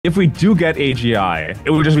If we do get AGI, it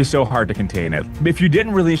would just be so hard to contain it. If you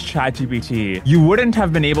didn't release ChatGPT, you wouldn't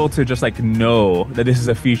have been able to just like know that this is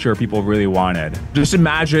a feature people really wanted. Just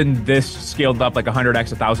imagine this scaled up like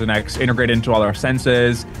 100x, 1000x, integrated into all our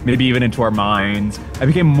senses, maybe even into our minds. I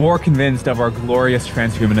became more convinced of our glorious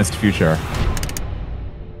transhumanist future.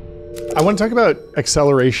 I want to talk about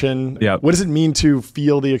acceleration. Yeah. What does it mean to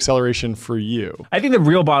feel the acceleration for you? I think the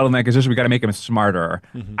real bottleneck is just we got to make them smarter.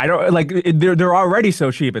 I don't like they're already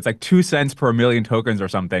so cheap. It's like 2 cents per million tokens or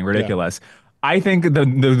something ridiculous. Yeah. I think the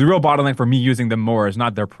real bottleneck for me using them more is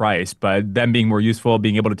not their price, but them being more useful,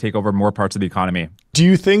 being able to take over more parts of the economy. Do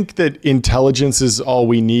you think that intelligence is all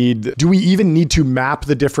we need? Do we even need to map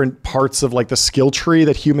the different parts of like the skill tree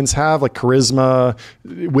that humans have, like charisma,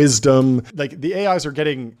 wisdom? Like the AIs are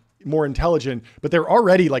getting more intelligent, but they're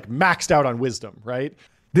already like maxed out on wisdom, right?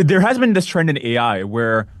 There has been this trend in AI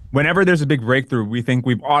where whenever there's a big breakthrough, we think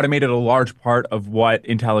we've automated a large part of what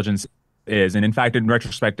intelligence is. And in fact, in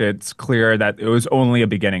retrospect, it's clear that it was only a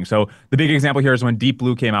beginning. So the big example here is when Deep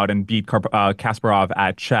Blue came out and beat Kasparov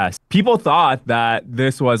at chess. People thought that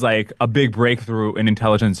this was like a big breakthrough in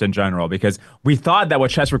intelligence in general, because we thought that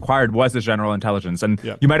what chess required was this general intelligence. And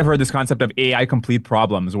you might have heard this concept of AI complete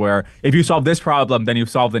problems, where if you solve this problem, then you've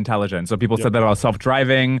solved intelligence. So people said that about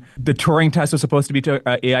self-driving. The Turing test was supposed to be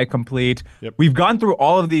AI complete. We've gone through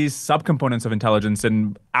all of these subcomponents of intelligence,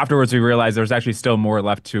 and afterwards we realized there's actually still more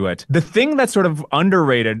left to it. The thing that's sort of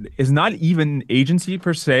underrated is not even agency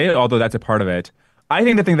per se, although that's a part of it. I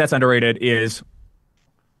think the thing that's underrated is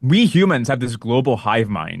we humans have this global hive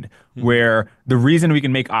mind where the reason we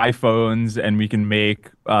can make iPhones and we can make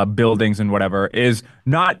buildings and whatever is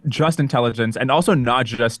not just intelligence and also not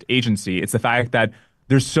just agency. It's the fact that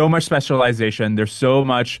there's so much specialization, there's so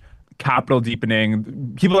much capital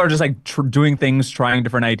deepening. People are just like doing things, trying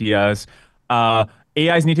different ideas.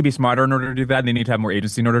 AIs need to be smarter in order to do that. They need to have more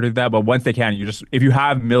agency in order to do that. But once they can, if you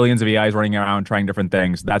have millions of AIs running around trying different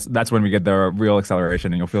things, that's when we get the real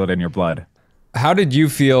acceleration, and you'll feel it in your blood. How did you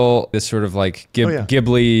feel this sort of like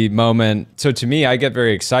Ghibli moment? So to me, I get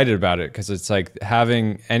very excited about it because it's like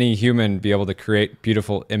having any human be able to create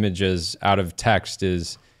beautiful images out of text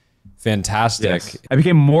is fantastic. Yes. I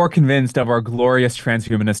became more convinced of our glorious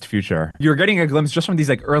transhumanist future. You're getting a glimpse just from these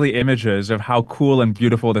like early images of how cool and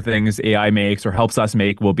beautiful the things AI makes or helps us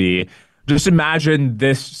make will be. Just imagine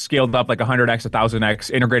this scaled up like 100x, 1000x,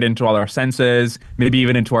 integrated into all our senses, maybe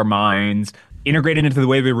even into our minds, integrated into the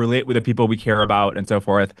way we relate with the people we care about and so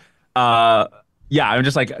forth. Yeah, I'm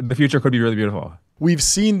just like, the future could be really beautiful. We've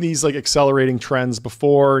seen these like accelerating trends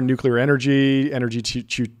before. Nuclear energy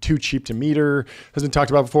too cheap to meter has been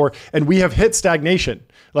talked about before. And we have hit stagnation.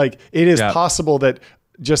 Like it is possible that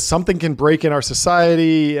just something can break in our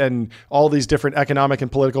society and all these different economic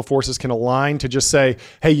and political forces can align to just say,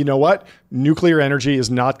 hey, you know what? Nuclear energy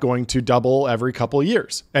is not going to double every couple of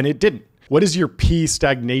years. And it didn't. What is your P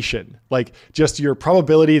stagnation? Like just your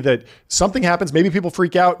probability that something happens, maybe people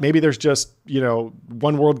freak out, maybe there's just,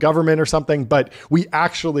 one world government or something, but we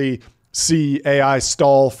actually see AI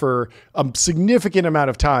stall for a significant amount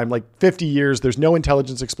of time, like 50 years, there's no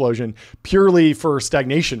intelligence explosion, purely for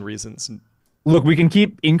stagnation reasons. Look, we can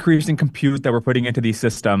keep increasing compute that we're putting into these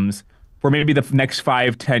systems for maybe the next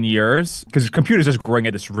 5-10 years, because compute is just growing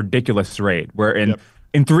at this ridiculous rate, where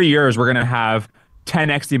in 3 years, we're going to have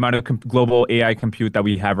 10x the amount of global AI compute that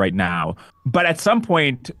we have right now. But at some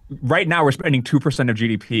point, right now, we're spending 2% of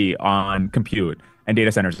GDP on compute and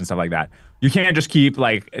data centers and stuff like that. You can't just keep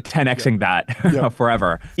like 10xing that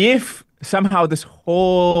forever. If somehow this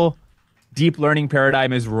whole deep learning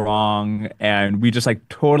paradigm is wrong and we just like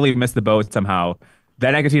totally miss the boat somehow,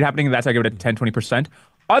 then I can see it happening. That's I give it a 10-20%.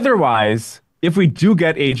 Otherwise, if we do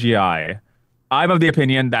get AGI, I'm of the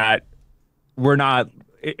opinion that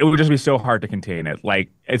it would just be so hard to contain it. Like,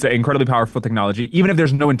 it's an incredibly powerful technology. Even if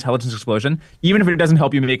there's no intelligence explosion, even if it doesn't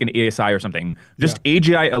help you make an ASI or something, just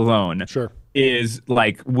AGI alone is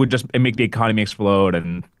like, would just make the economy explode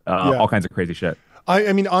and all kinds of crazy shit.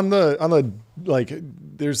 I mean, on the like,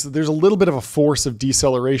 there's a little bit of a force of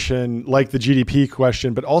deceleration, like the GDP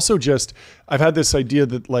question, but also just, I've had this idea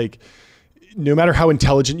that like, no matter how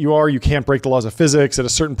intelligent you are, you can't break the laws of physics. At a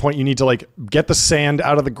certain point, you need to like get the sand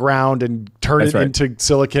out of the ground and turn it into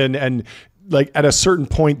silicon. And like at a certain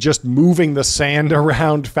point, just moving the sand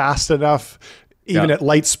around fast enough, even at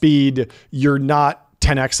light speed, you're not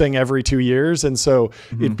 10xing every 2 years. And so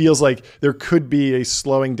it feels like there could be a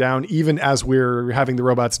slowing down, even as we're having the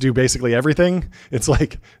robots do basically everything. It's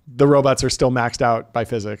like the robots are still maxed out by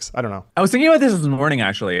physics. I don't know. I was thinking about this morning,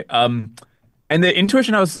 actually. And the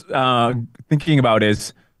intuition I was thinking about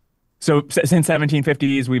is, so since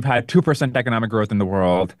 1750s, we've had 2% economic growth in the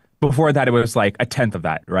world. Before that, it was like a tenth of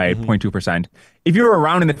that, right? 0.2%. If you were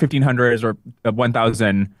around in the 1500s or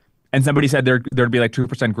 1000 and somebody said there'd be like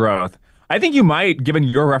 2% growth, I think you might, given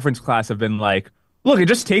your reference class, have been like, look, it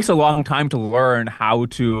just takes a long time to learn how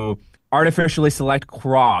to artificially select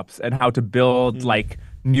crops and how to build like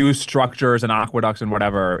new structures and aqueducts and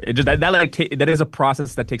whatever. It just that is a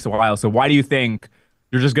process that takes a while. So why do you think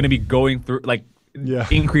you're just going to be going through like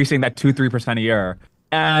increasing that 2-3% a year?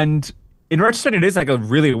 And in retrospect, it is like a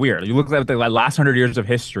really weird. You look at the last 100 years of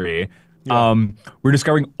history. We're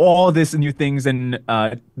discovering all this new things in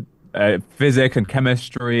physics and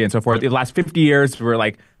chemistry and so forth. In the last 50 years,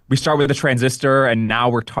 we start with a transistor, and now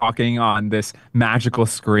we're talking on this magical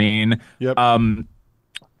screen. And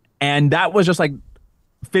that was just like,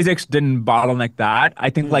 physics didn't bottleneck that. I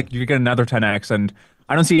think like you get another 10x, and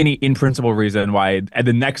I don't see any in principle reason why at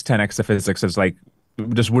the next 10x of physics is like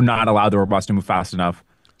just would not allow the robots to move fast enough.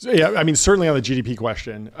 So, yeah, I mean, certainly on the GDP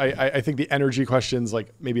question, I think the energy question's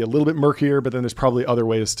like maybe a little bit murkier, but then there's probably other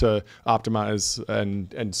ways to optimize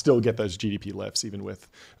and still get those GDP lifts, even with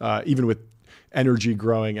energy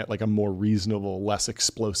growing at like a more reasonable, less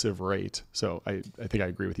explosive rate. So I think I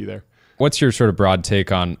agree with you there. What's your sort of broad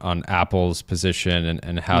take on Apple's position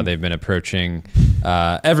and how they've been approaching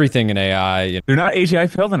everything in AI? They're not AGI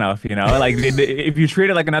filled enough, you know? Like if you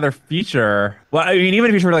treat it like another feature, well, I mean,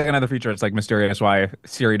 even if you treat it like another feature, it's like mysterious why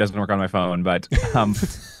Siri doesn't work on my phone. But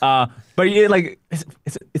yeah, like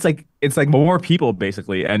it's like more people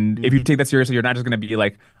basically. And if you take that seriously, you're not just going to be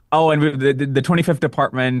like, oh, and the 25th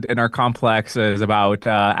department in our complex is about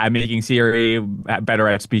making Siri better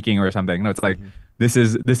at speaking or something. No, it's like. This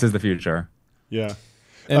is the future. Yeah.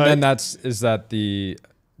 And then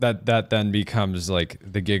that then becomes like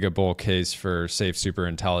the Gigabull case for safe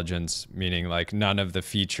superintelligence, meaning like none of the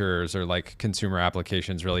features or like consumer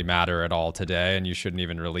applications really matter at all today, and you shouldn't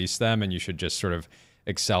even release them, and you should just sort of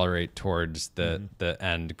accelerate towards the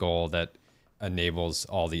end goal that enables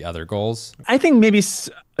all the other goals. I think maybe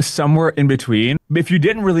somewhere in between. If you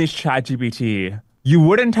didn't release ChatGPT, you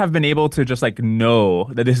wouldn't have been able to just like know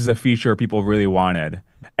that this is a feature people really wanted.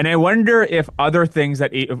 And I wonder if other things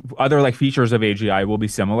other like features of AGI will be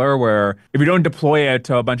similar, where if you don't deploy it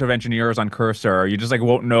to a bunch of engineers on Cursor, you just like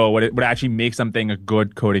won't know what actually makes something a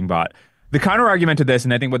good coding bot. The counter argument to this,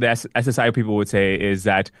 and I think what the SSI people would say, is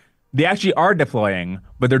that they actually are deploying,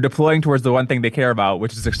 but they're deploying towards the one thing they care about,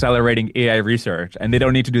 which is accelerating AI research. And they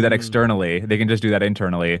don't need to do that externally. They can just do that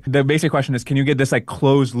internally. The basic question is, can you get this like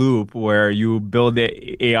closed loop where you build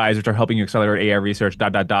the AIs which are helping you accelerate AI research, ...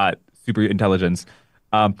 super intelligence?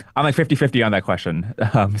 I'm like 50-50 on that question.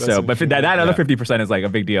 But that other 50% is like a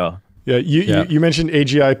big deal. Yeah, you mentioned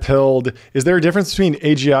AGI pilled. Is there a difference between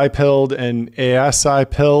AGI pilled and ASI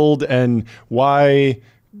pilled, and why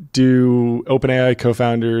do OpenAI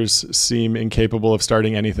co-founders seem incapable of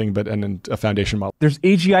starting anything but a foundation model? There's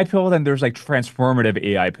AGI pilled and there's like transformative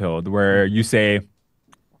AI pilled, where you say,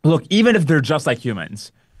 look, even if they're just like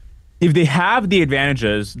humans, if they have the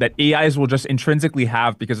advantages that AIs will just intrinsically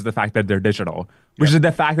have because of the fact that they're digital, which is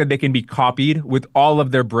the fact that they can be copied with all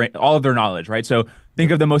of their knowledge, right? So think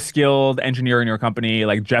of the most skilled engineer in your company,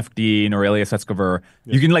 like Jeff Dean or Elias Etzkover.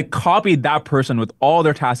 You can like copy that person with all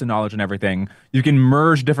their tasks and knowledge and everything. You can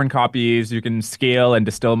merge different copies. You can scale and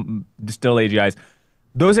distill AGIs.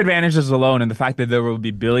 Those advantages alone, and the fact that there will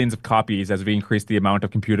be billions of copies as we increase the amount of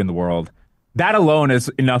compute in the world, that alone is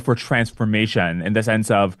enough for transformation in the sense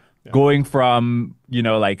of going from,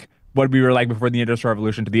 like what we were like before the Industrial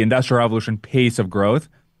Revolution to the Industrial Revolution pace of growth.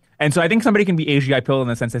 And so I think somebody can be AGI pilled in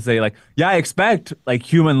the sense they say like, yeah, I expect like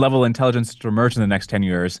human level intelligence to emerge in the next 10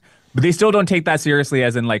 years, but they still don't take that seriously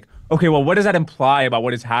as in like, okay, well, what does that imply about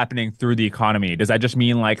what is happening through the economy? Does that just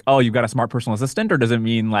mean like, oh, you've got a smart personal assistant, or does it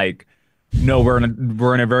mean like, no, we're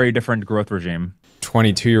in a very different growth regime?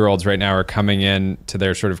 22-year-olds right now are coming in to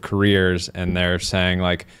their sort of careers, and they're saying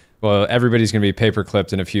like, well, everybody's going to be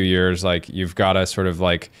paperclipped in a few years. Like, you've got to sort of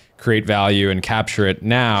like create value and capture it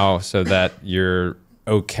now so that you're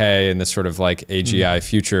okay in this sort of like AGI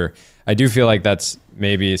future. I do feel like that's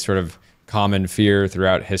maybe sort of common fear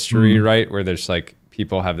throughout history, right? Where there's like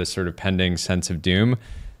people have this sort of pending sense of doom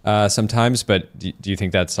sometimes. But do you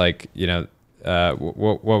think that's like,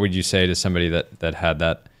 what would you say to somebody that had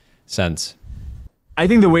that sense? I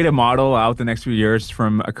think the way to model out the next few years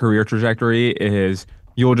from a career trajectory is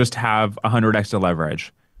you'll just have 100x to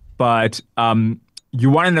leverage. But you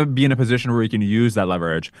want to be in a position where you can use that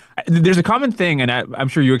leverage. There's a common thing, and I'm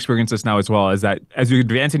sure you experience this now as well, is that as you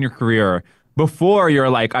advance in your career, before you're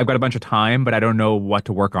like, I've got a bunch of time, but I don't know what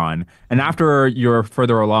to work on. And after you're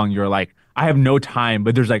further along, you're like, I have no time,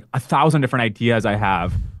 but there's like 1,000 different ideas I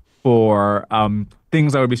have for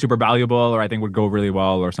things that would be super valuable or I think would go really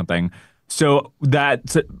well or something. So I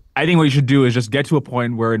think what you should do is just get to a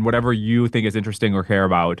point where in whatever you think is interesting or care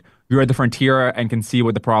about, you're at the frontier and can see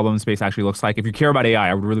what the problem space actually looks like. If you care about AI,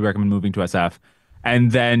 I would really recommend moving to SF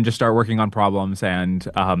and then just start working on problems and,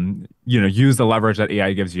 use the leverage that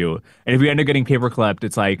AI gives you. And if you end up getting paper clipped,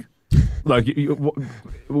 it's like, look,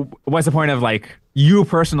 what's the point of like you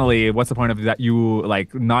personally? What's the point of that you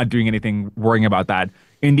like not doing anything, worrying about that?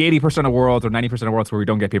 In the 80% of worlds or 90% of worlds where we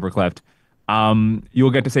don't get paper clipped,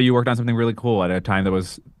 you'll get to say you worked on something really cool at a time that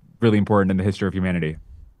was really important in the history of humanity.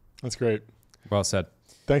 That's great. Well said.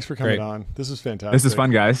 Thanks for coming on. This is fantastic. This is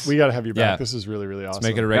fun, guys. We got to have you back. This is really, really awesome.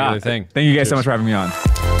 Let's make it a regular thing. Thank you guys so much for having me on.